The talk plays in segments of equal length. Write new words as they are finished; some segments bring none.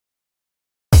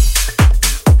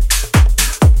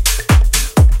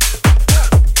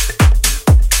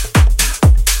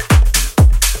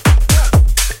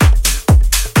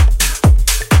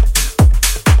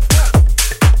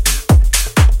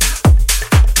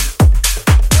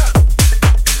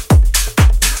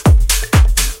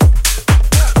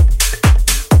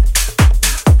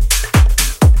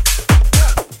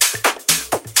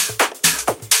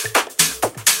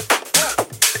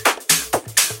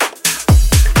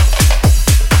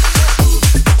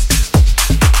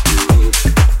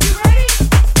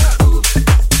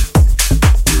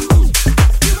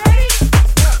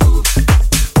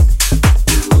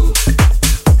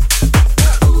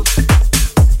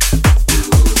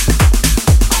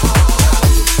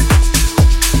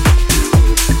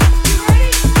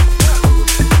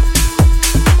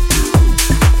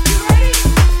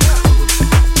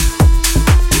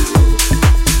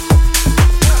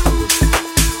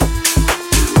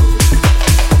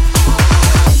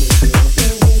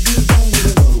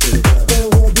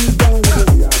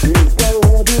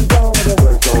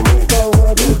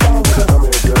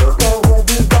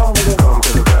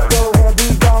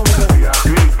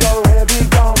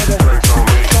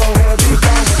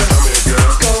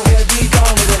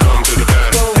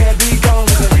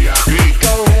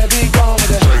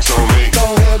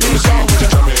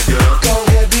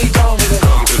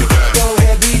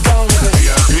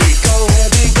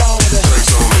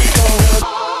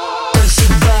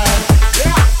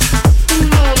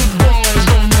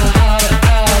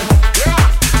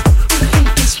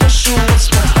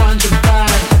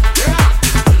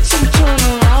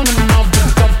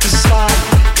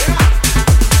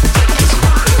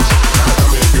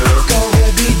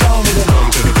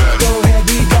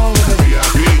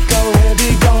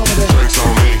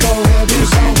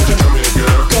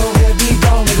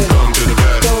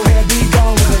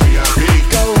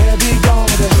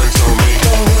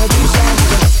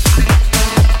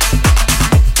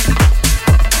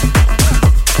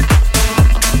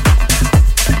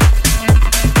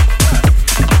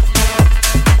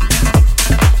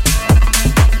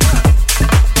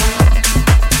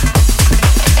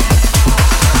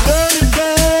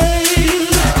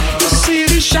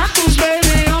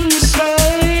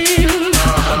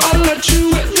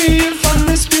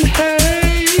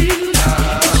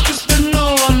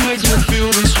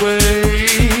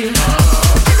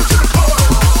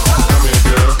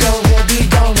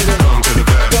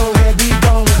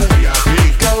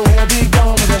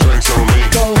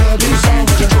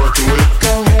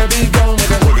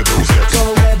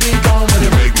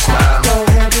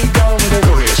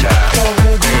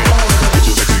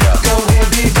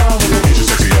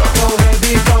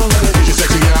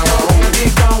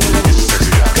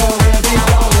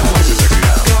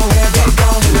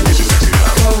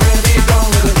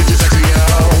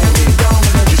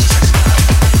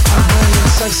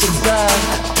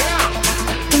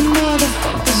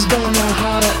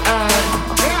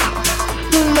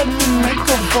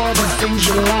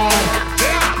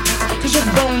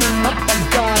up, I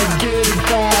gotta get it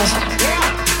fast.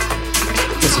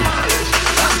 Listen.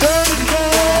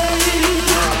 Dedicate.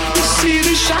 You see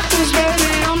the shackles,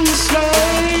 baby, I'm the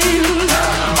slave.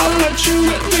 I'll let you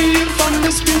hit me if I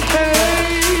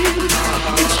misbehave.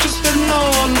 It's just that no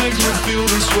one makes me feel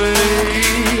this way.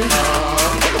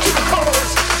 Take it to the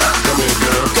chorus. Come here,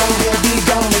 girl. Go ahead, be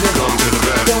gone with it. Come to the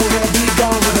back. Go ahead, be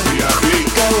gone with it. VIP.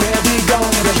 Go ahead, be gone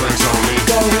with it. Drinks on me.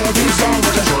 Go ahead, be gone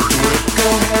with it. Go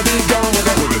ahead, be gone with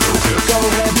it. Look at those hips. Go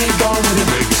ahead, be gone with it.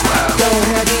 Make me smile. Go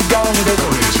ahead, be gone with it. Go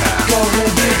ahead, child. Go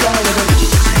ahead, be gone with it. Get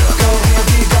your sexy up. Go ahead,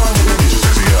 be gone with it. Get your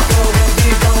sexy up. Go ahead, be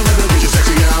gone with it. Get your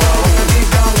sexy up. Go ahead, be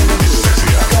gone with it. Get your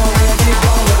sexy up. Go ahead, be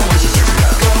gone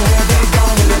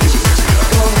with it. Get your sexy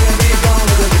up. Go ahead, be gone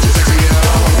with it. Get your sexy up. Go ahead, be gone with it. Get your sexy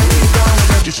up. Go ahead, be gone with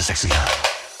it. Get your sexy up.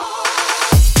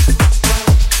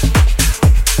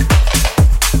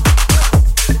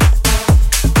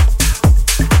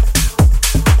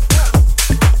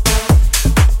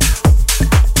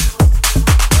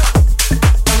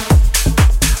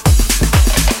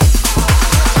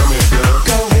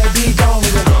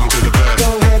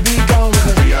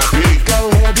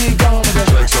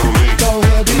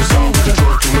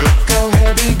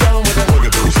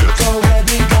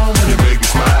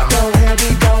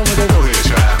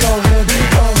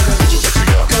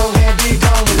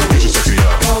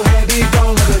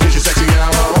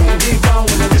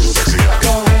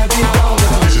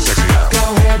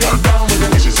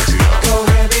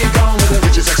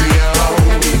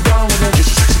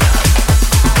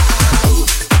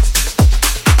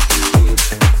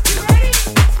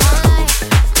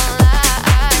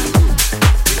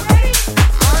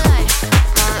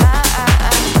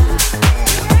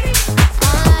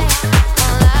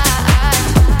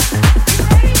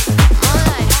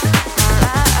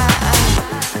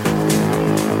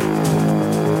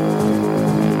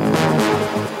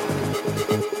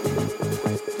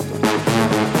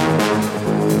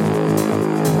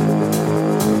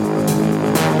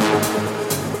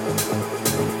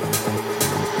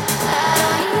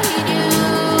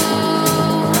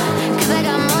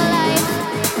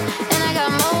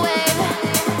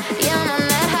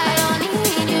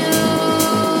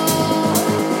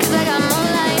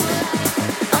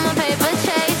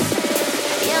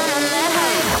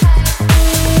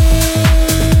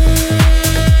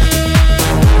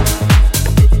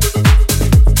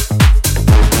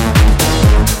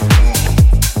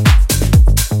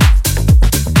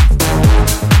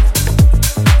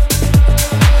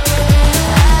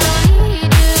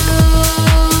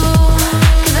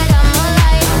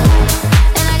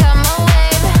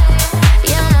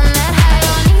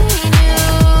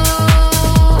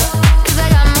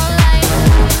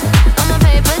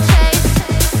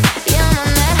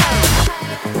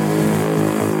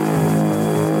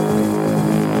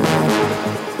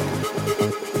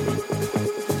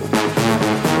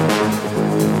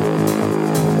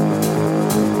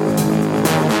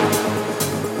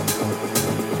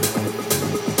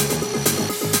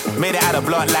 Made it out of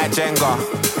block like Jenga.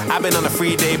 I've been on a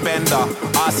 3-day bender.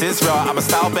 Arse is real, I'm a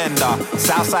style bender.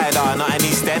 Southsider, not an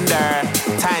Eastender.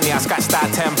 Tiny, I scratch that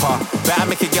temper. Better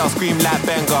make a girl scream like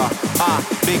Benga.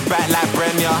 Big back like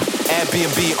Brenya.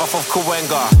 Airbnb off of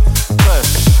Kawenga.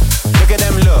 Push, look at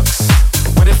them looks.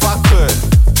 What if I could?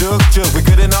 Jug, we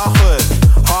good in our hood.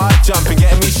 Hard jumping,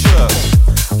 getting me shook.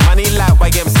 Money like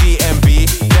YMCMB.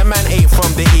 Them man ate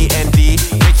from the END.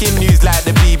 Making news like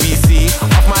the BBC.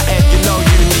 Off my head, you know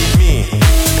you need me.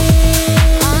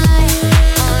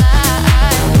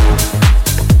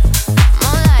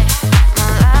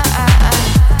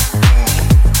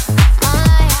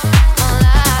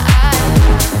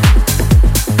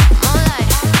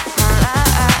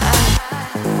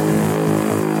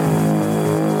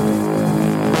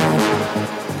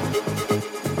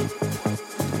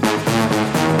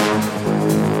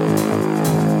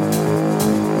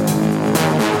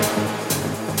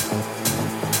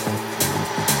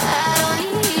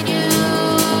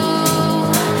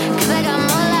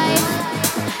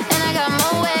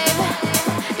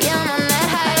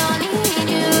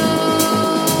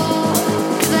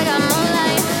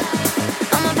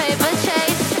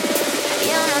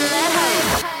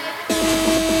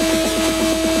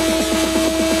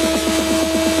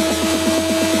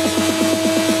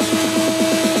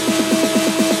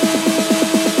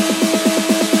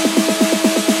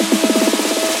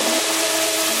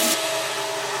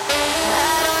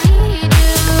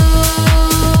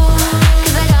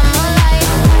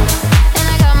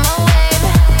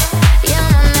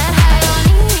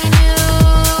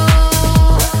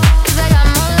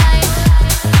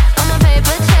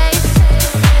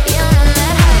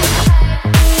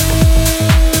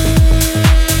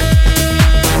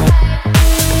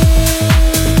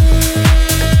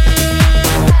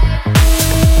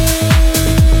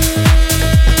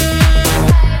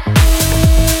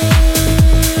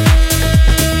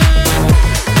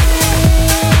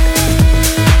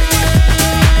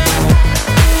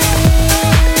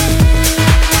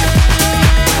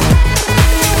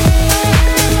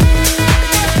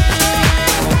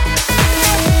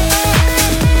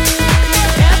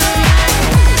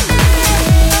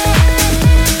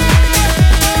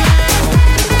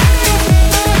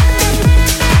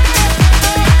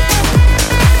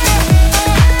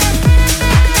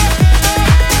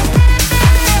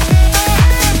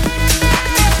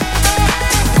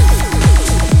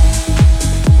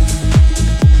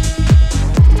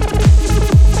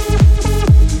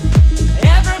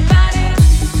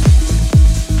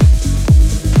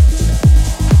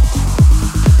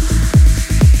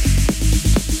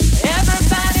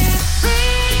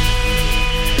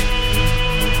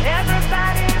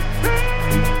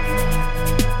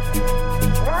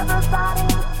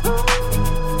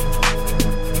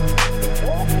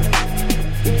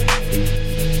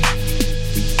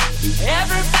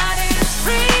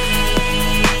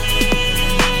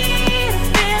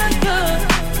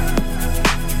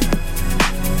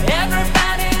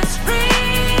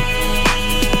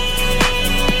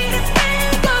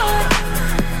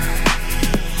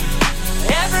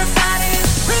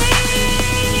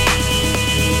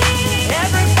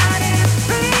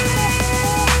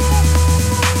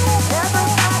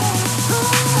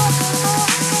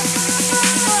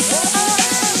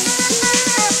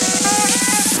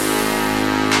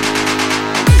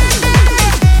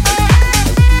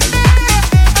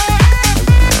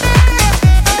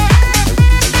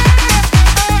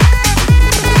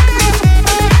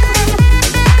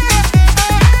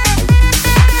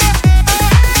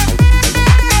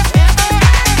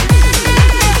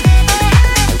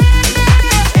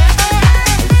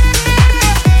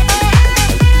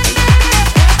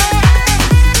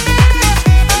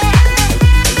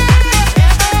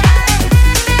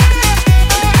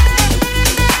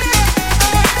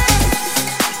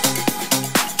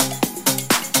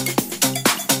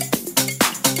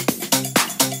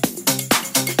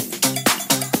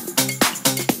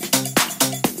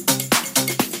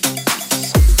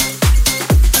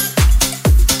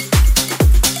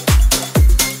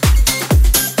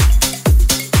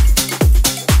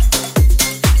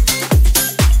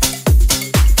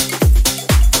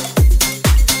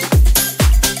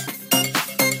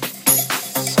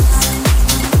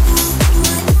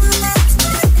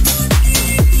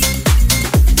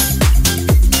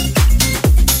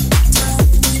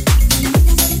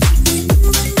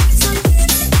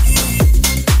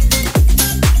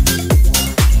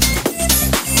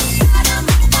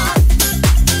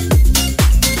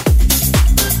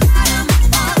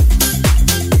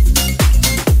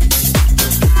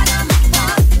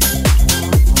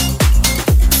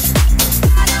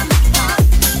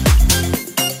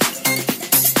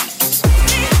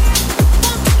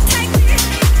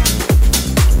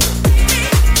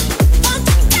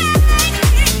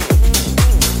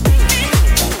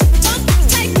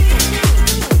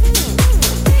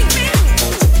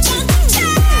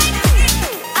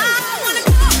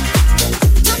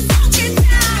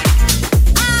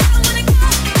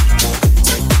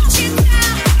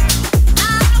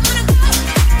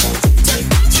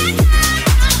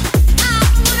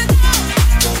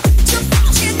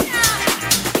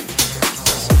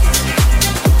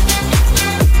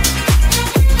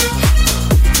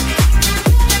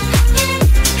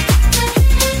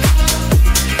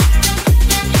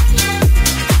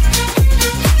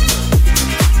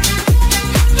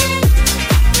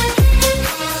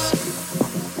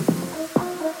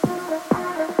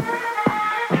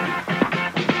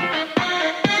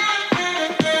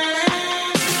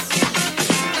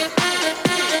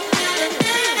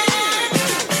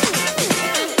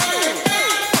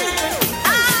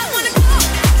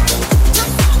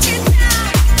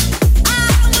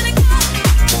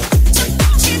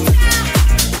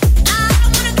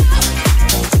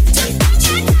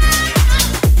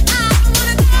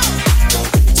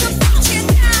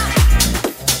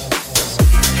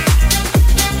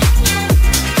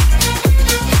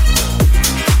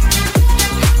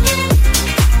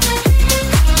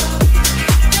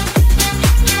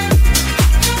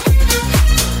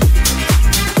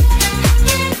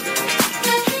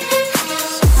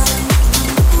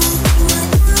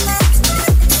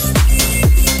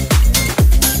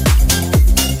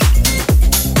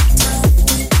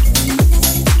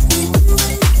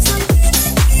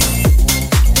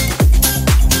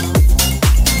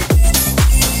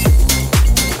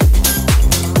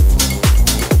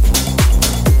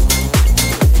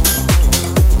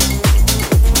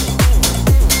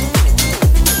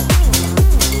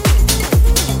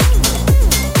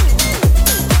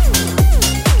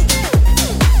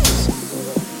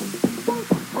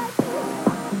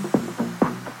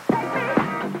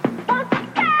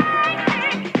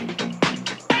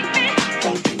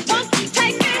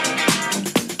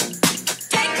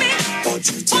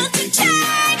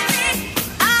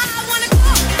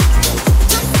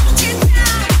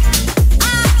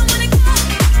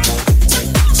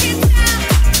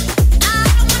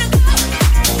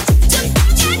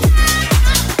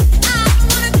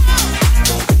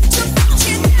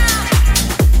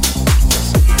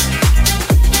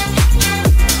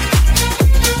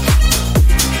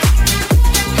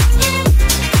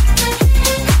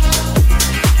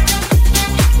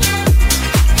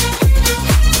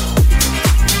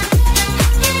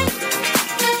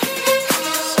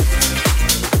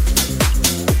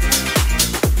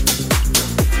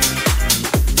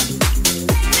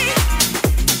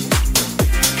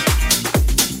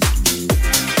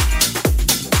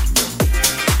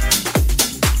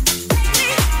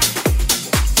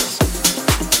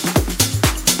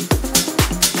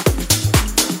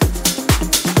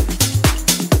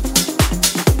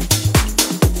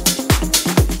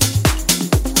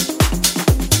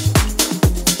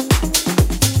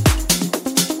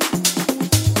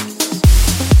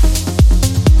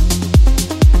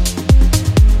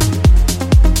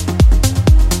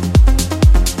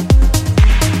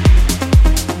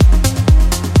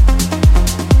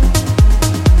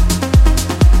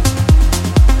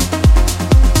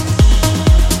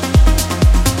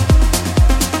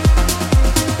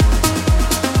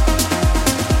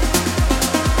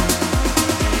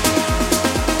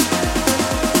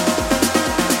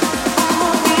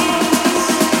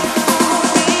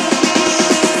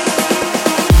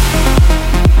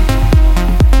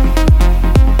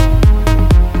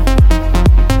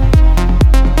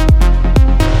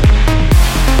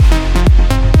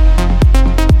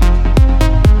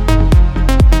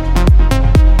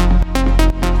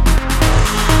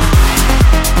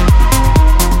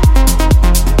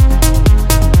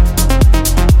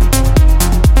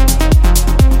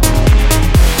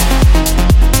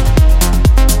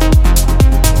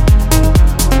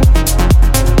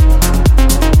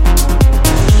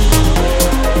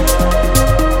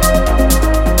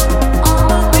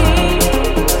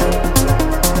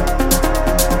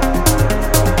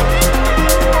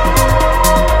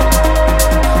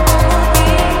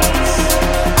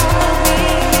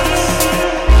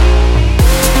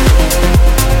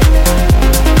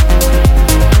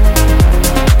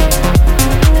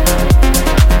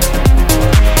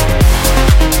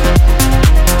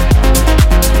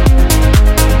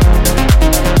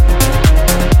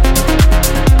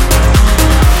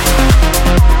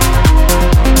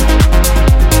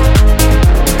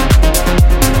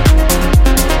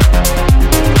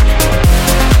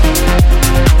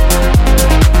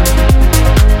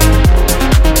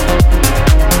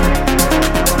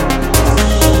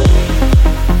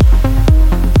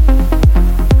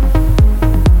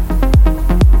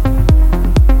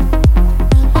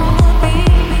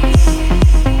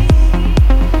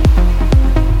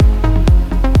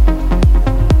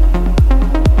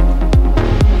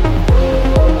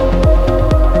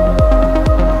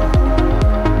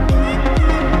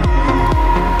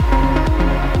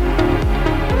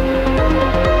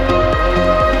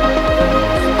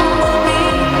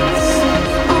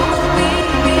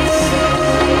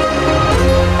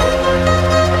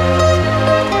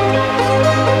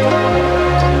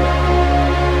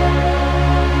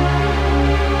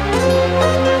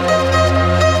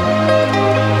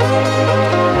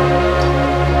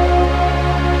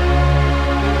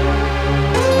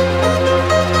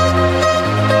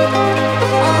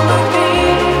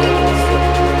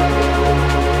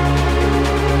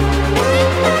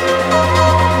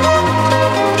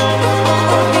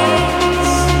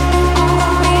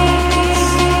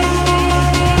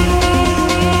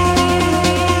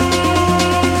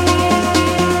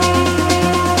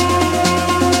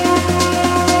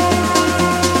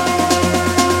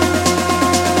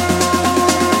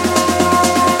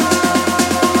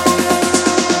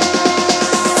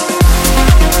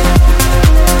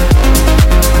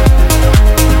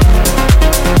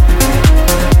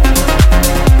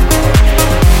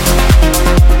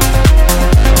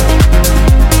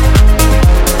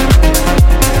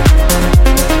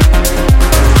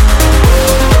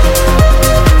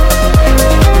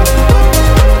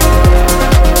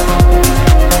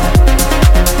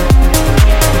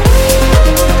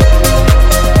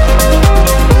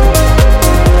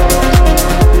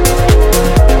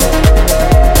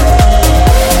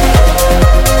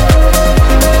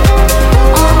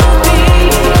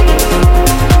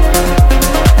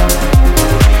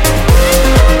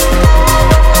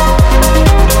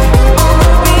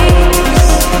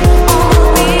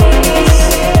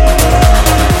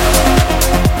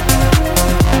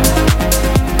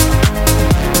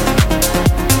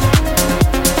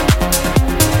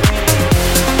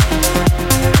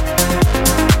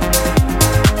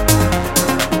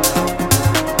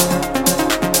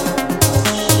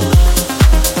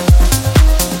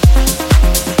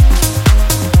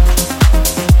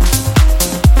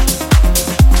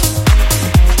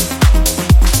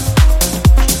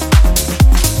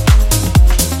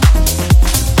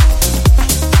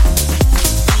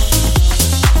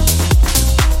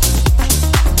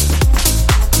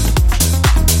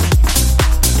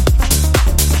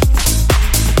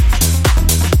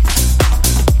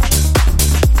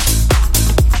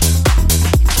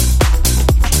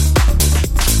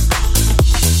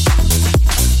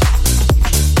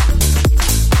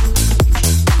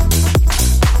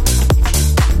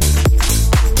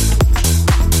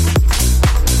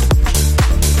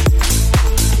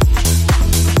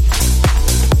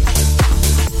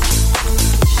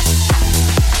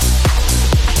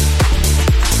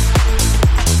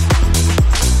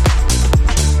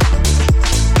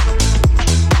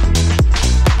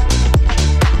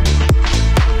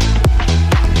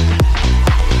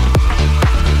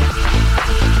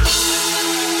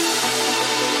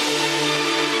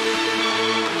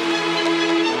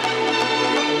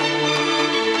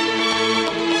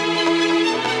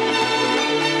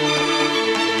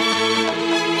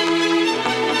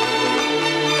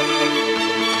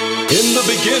 In the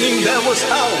beginning there was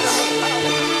house.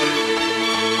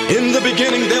 In the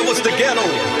beginning there was the ghetto,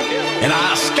 and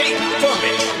I escaped from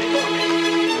it.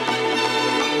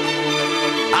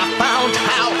 I found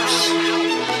house.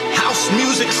 House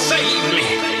music saved me.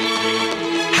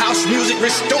 House music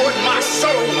restored my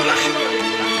soul.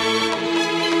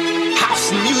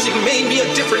 House music made me a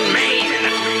different man.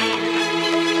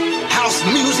 House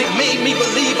music made me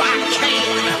believe I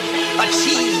can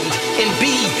achieve and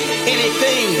be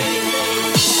anything.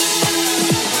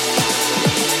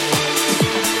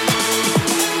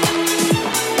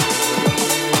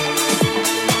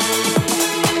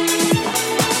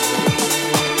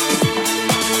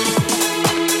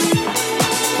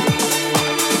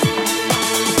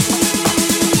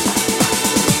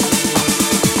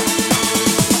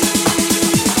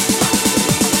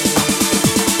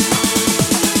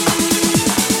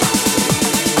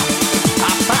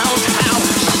 I found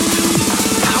house.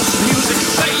 House music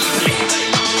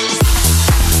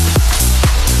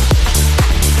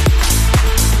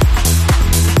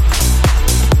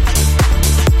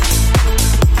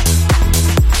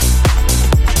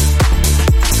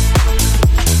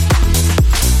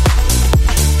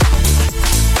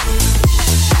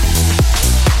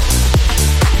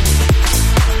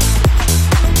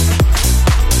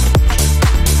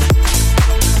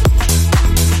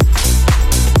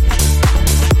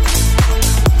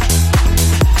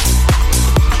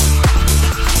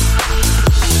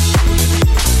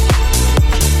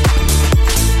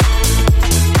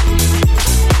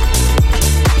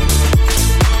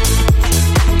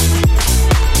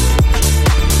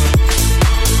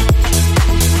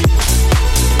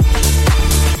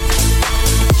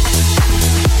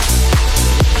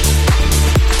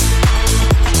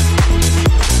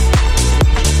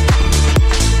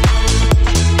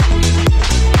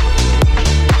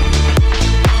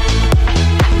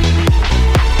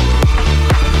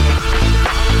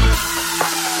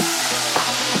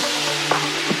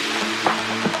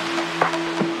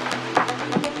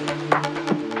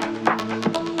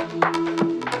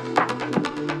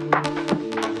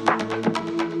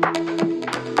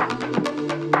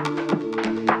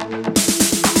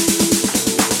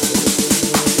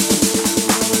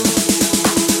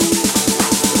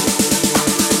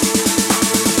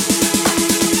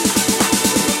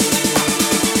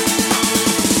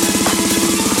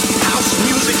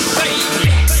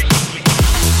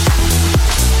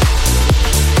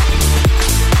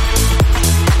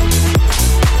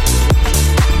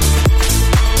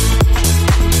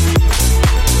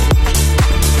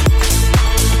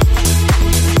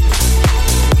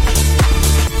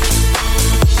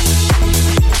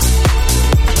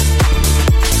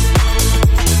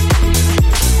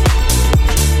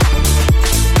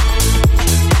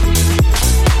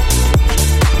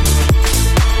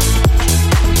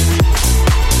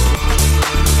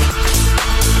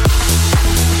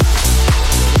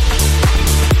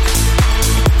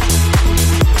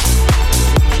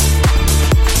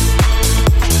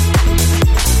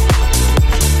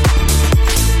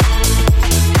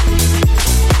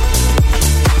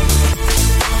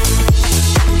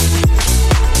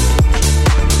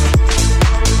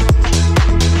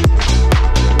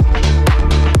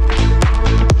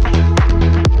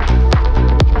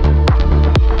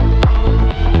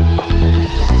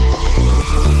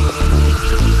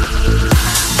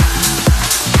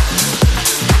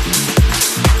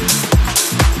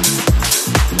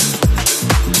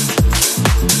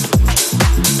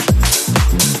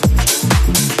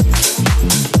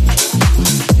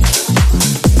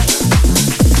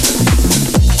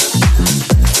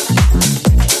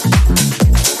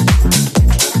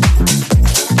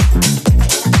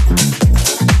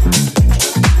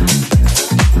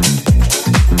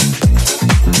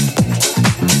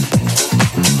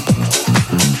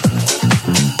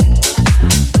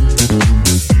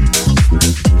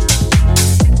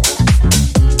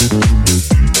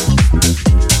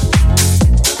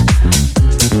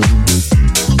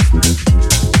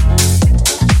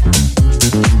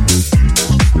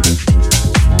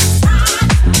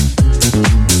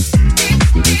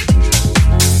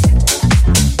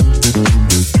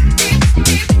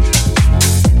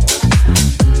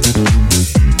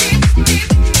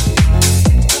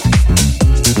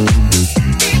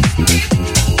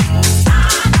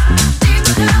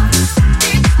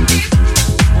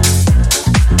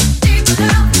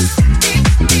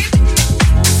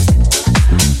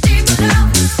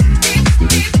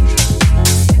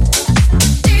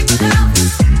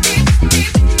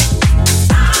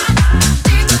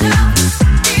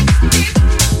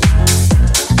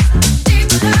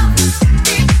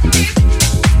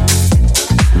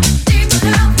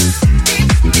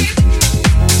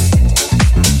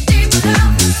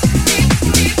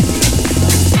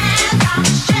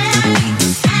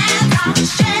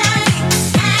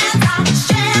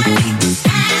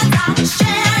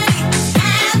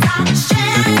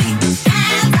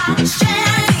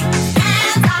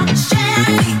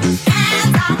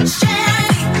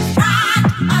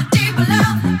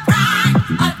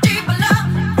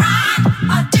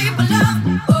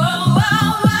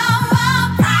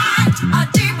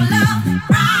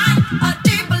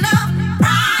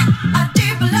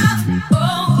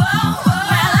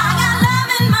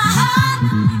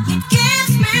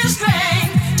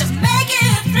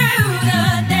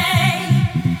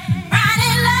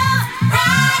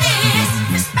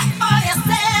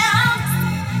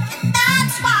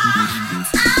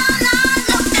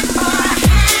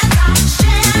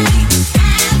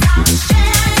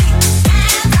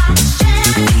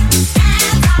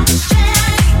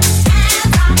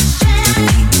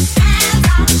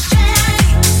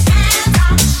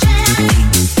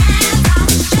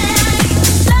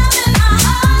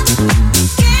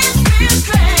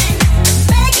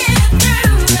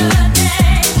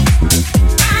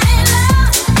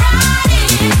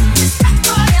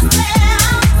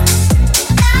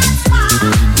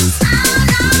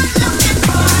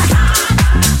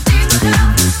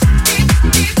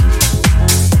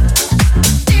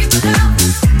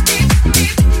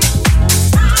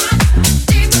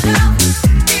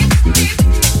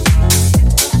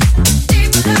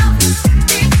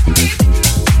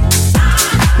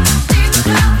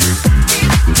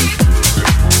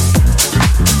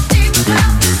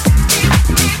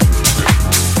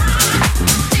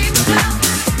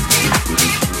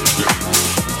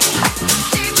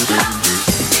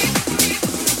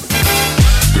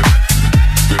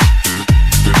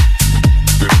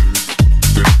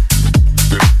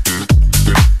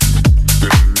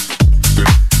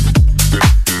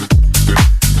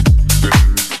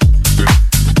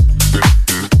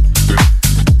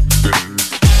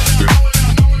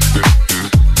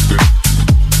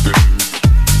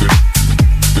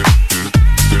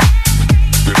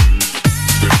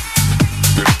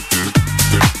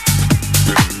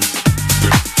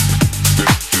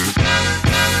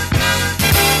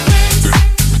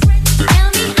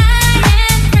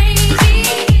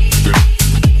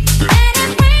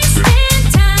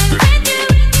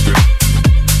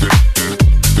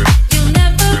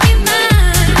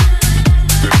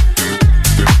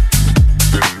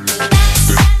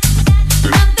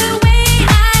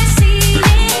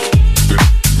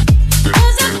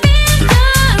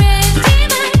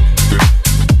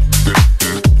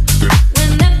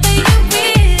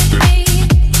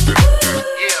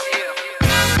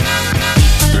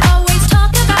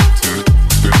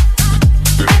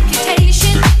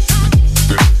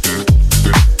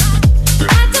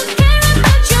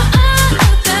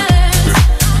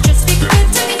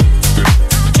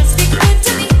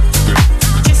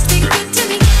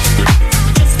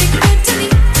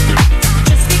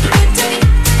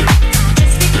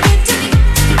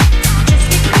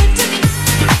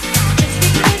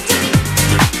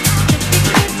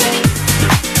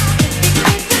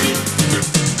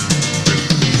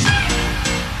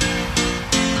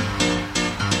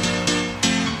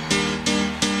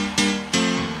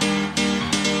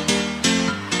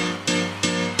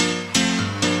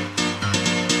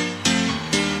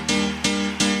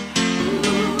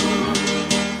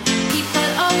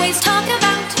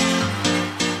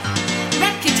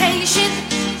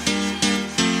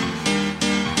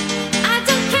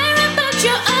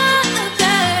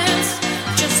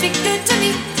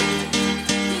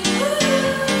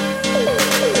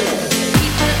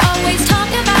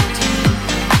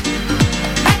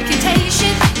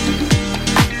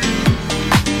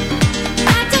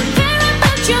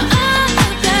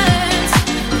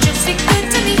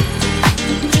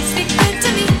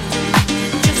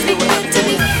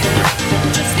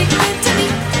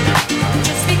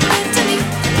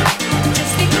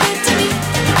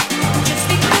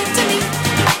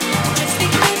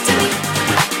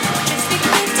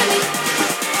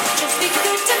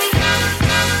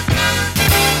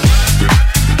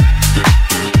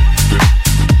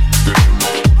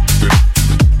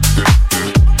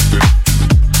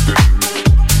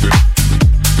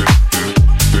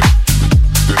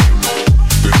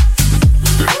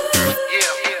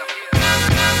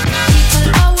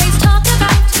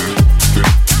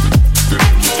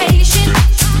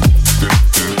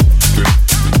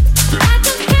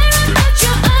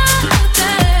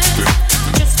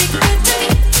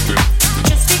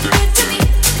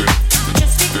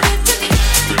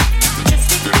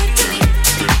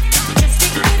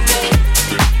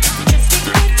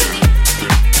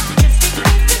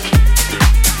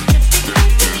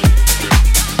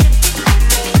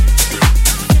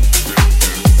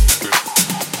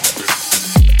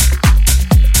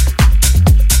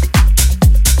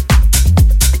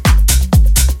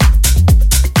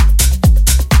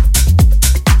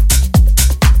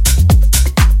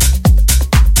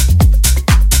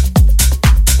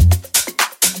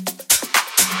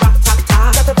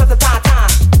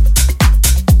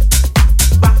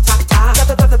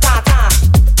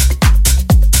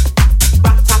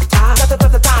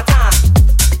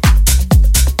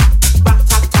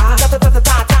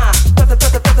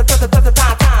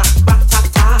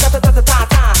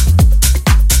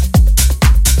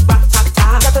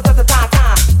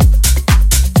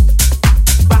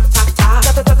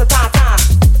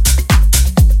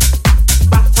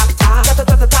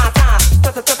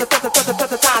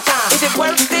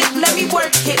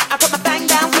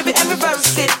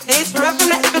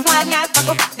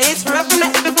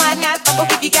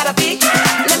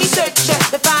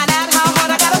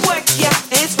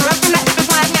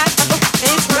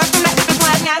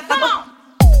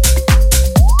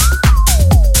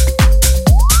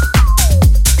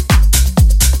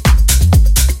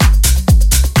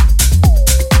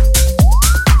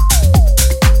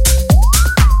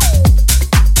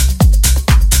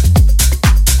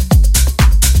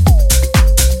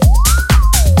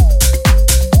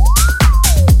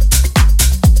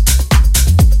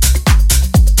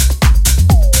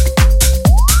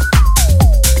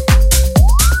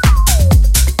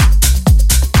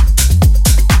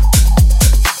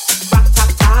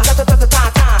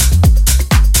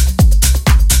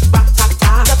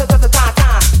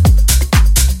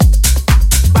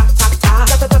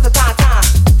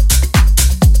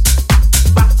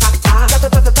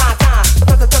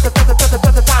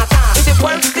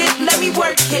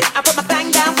it. I put my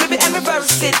thing down, flip it and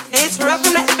reverse it. It's rough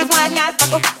from that if it's wide, guys.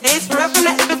 It's rough from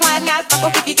that if it's wide, guys.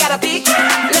 If you got a big,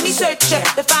 let me search ya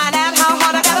to find out how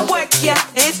hard I gotta work ya.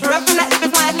 It's rough from that if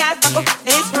it's wide, guys.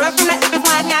 It's rough from that if it's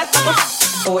wide, guys.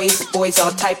 Boys,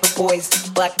 all type of boys.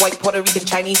 Black, white, Puerto Rican,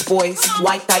 Chinese boys.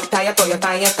 White tie, tie, toya,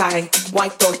 tie.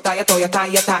 White tie, toya,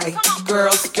 tie.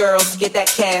 Girls, get that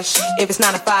cash. If it's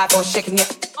 9 to 5 or shaking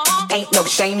it, ain't no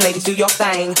shame, ladies, do your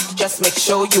thing. Just make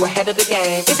sure you ahead of the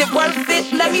game. Is it worth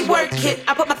it? Let me work it.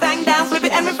 I put my thing down, flip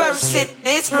it and reverse it.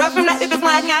 It's rough from that if it's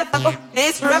wide, guys.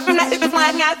 It's rough from that if it's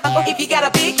wide, guys. If you got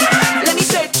a big, let me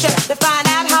search ya to find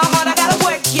out how hard I gotta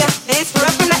work ya. It's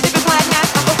rough from that if it's wide, guys.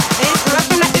 It's rough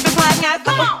from that if it's wide, guys.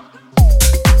 Come on.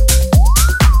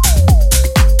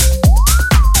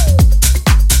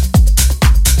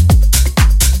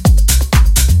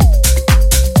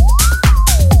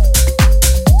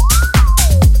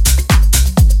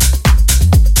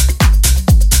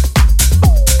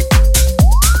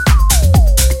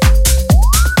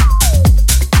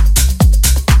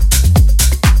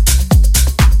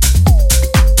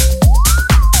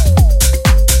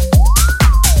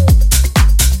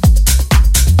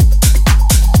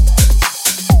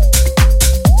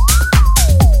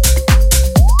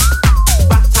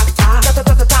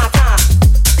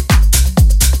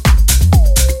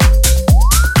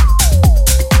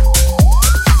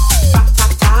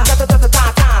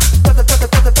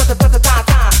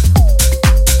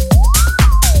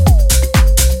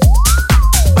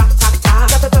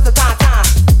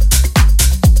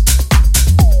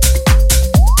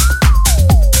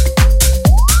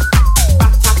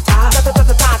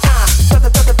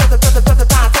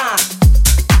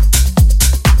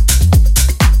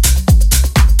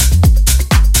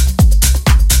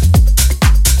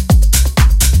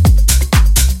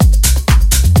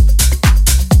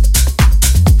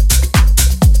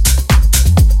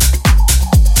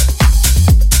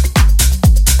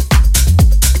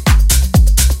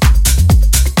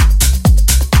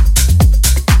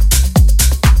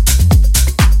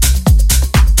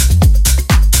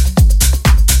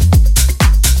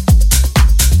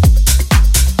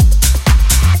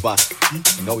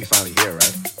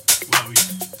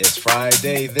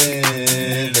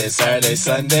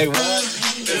 Sunday, what?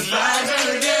 It's Friday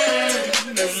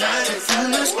again. It's Friday,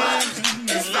 Sunday, what?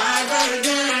 It's Friday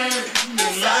again.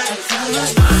 It's Friday,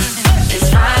 Sunday, what? It's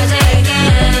Friday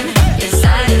again. It's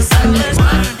Friday, Sunday,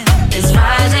 what? It's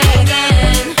Friday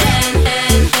again.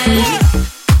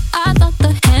 I thought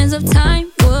the hands of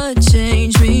time would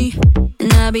change me,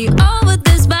 and I'd be over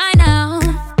this by now.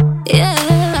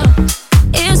 Yeah,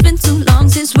 it's been too long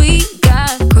since we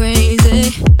got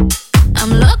crazy.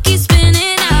 I'm lucky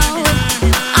spinning out.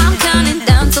 I'm counting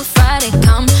down till Friday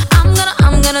come. I'm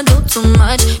gonna do too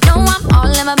much. No, I'm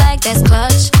all in my bag, that's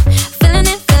clutch. Feeling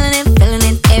it.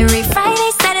 Every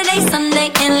Friday, Saturday, Sunday,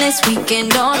 endless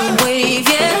weekend on a wave,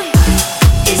 yeah.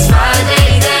 It's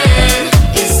Friday then.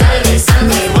 It's Saturday,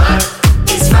 Sunday, what?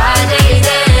 It's Friday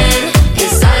then.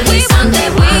 It's Saturday, Sunday,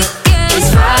 what? It's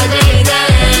Friday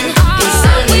then. It's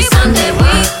Saturday, Sunday,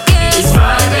 what? It's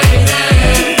Friday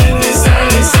then. It's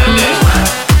Saturday, Sunday, what?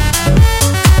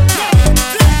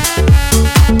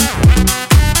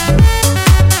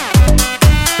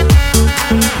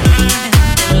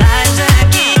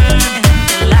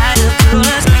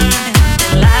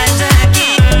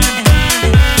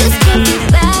 This could be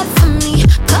bad for me,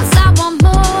 'cause I want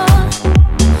more.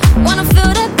 Wanna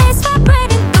feel the bass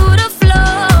vibrating through the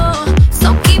floor. So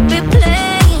keep it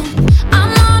playing.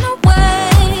 I'm on a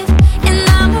wave, and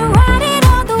I'ma ride it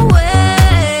all the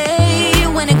way.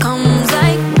 When it comes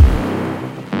like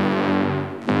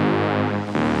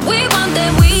we want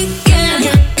that weekend.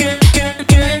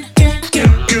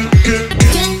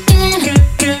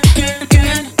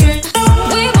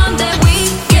 We want that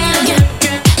weekend.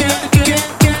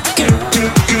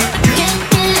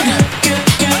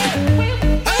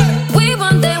 We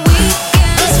want that weekend.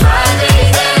 It's Friday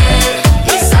then.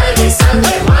 It's Saturday,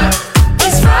 Sunday, what?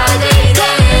 It's Friday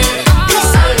then. It's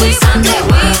Saturday, Sunday,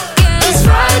 what? It's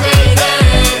Friday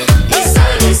then. It's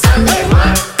Saturday, Sunday,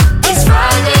 what? It's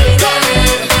Friday then.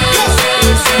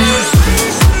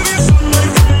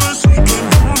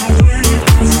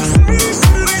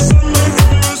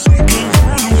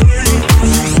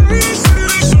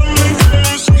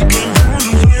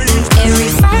 Every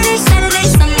Friday, Saturday,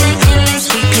 Sunday, endless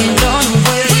weekend on the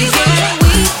wave.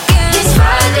 It's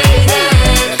Friday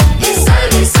then. It's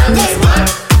Saturday, Sunday, what?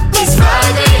 It's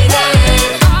Friday then.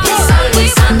 It's Saturday,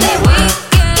 Sunday, what?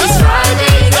 It's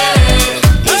Friday then.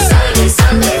 It's Saturday,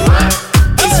 Sunday, what?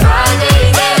 It's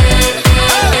Friday then.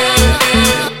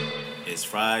 It's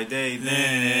Friday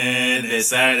then. It's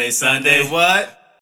Saturday, Sunday, what?